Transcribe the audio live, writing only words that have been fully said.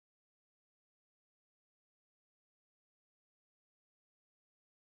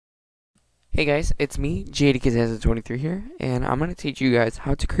Hey guys, it's me, JDKizaza23 here, and I'm going to teach you guys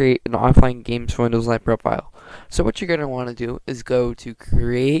how to create an offline games for Windows Live profile. So what you're going to want to do is go to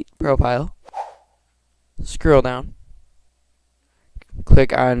Create Profile, scroll down,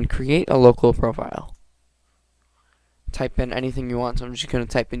 click on Create a Local Profile. Type in anything you want, so I'm just going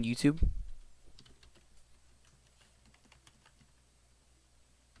to type in YouTube.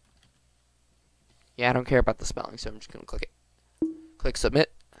 Yeah, I don't care about the spelling, so I'm just going to click it. Click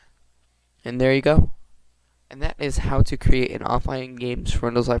Submit, and there you go. And that is how to create an offline games for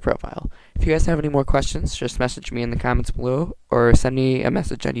Windows Live profile. If you guys have any more questions, just message me in the comments below or send me a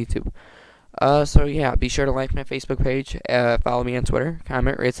message on YouTube. So yeah, be sure to like my Facebook page, follow me on Twitter,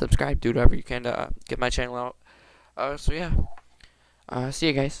 comment, rate, subscribe, do whatever you can to get my channel out. So yeah, see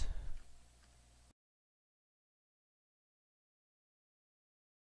you guys.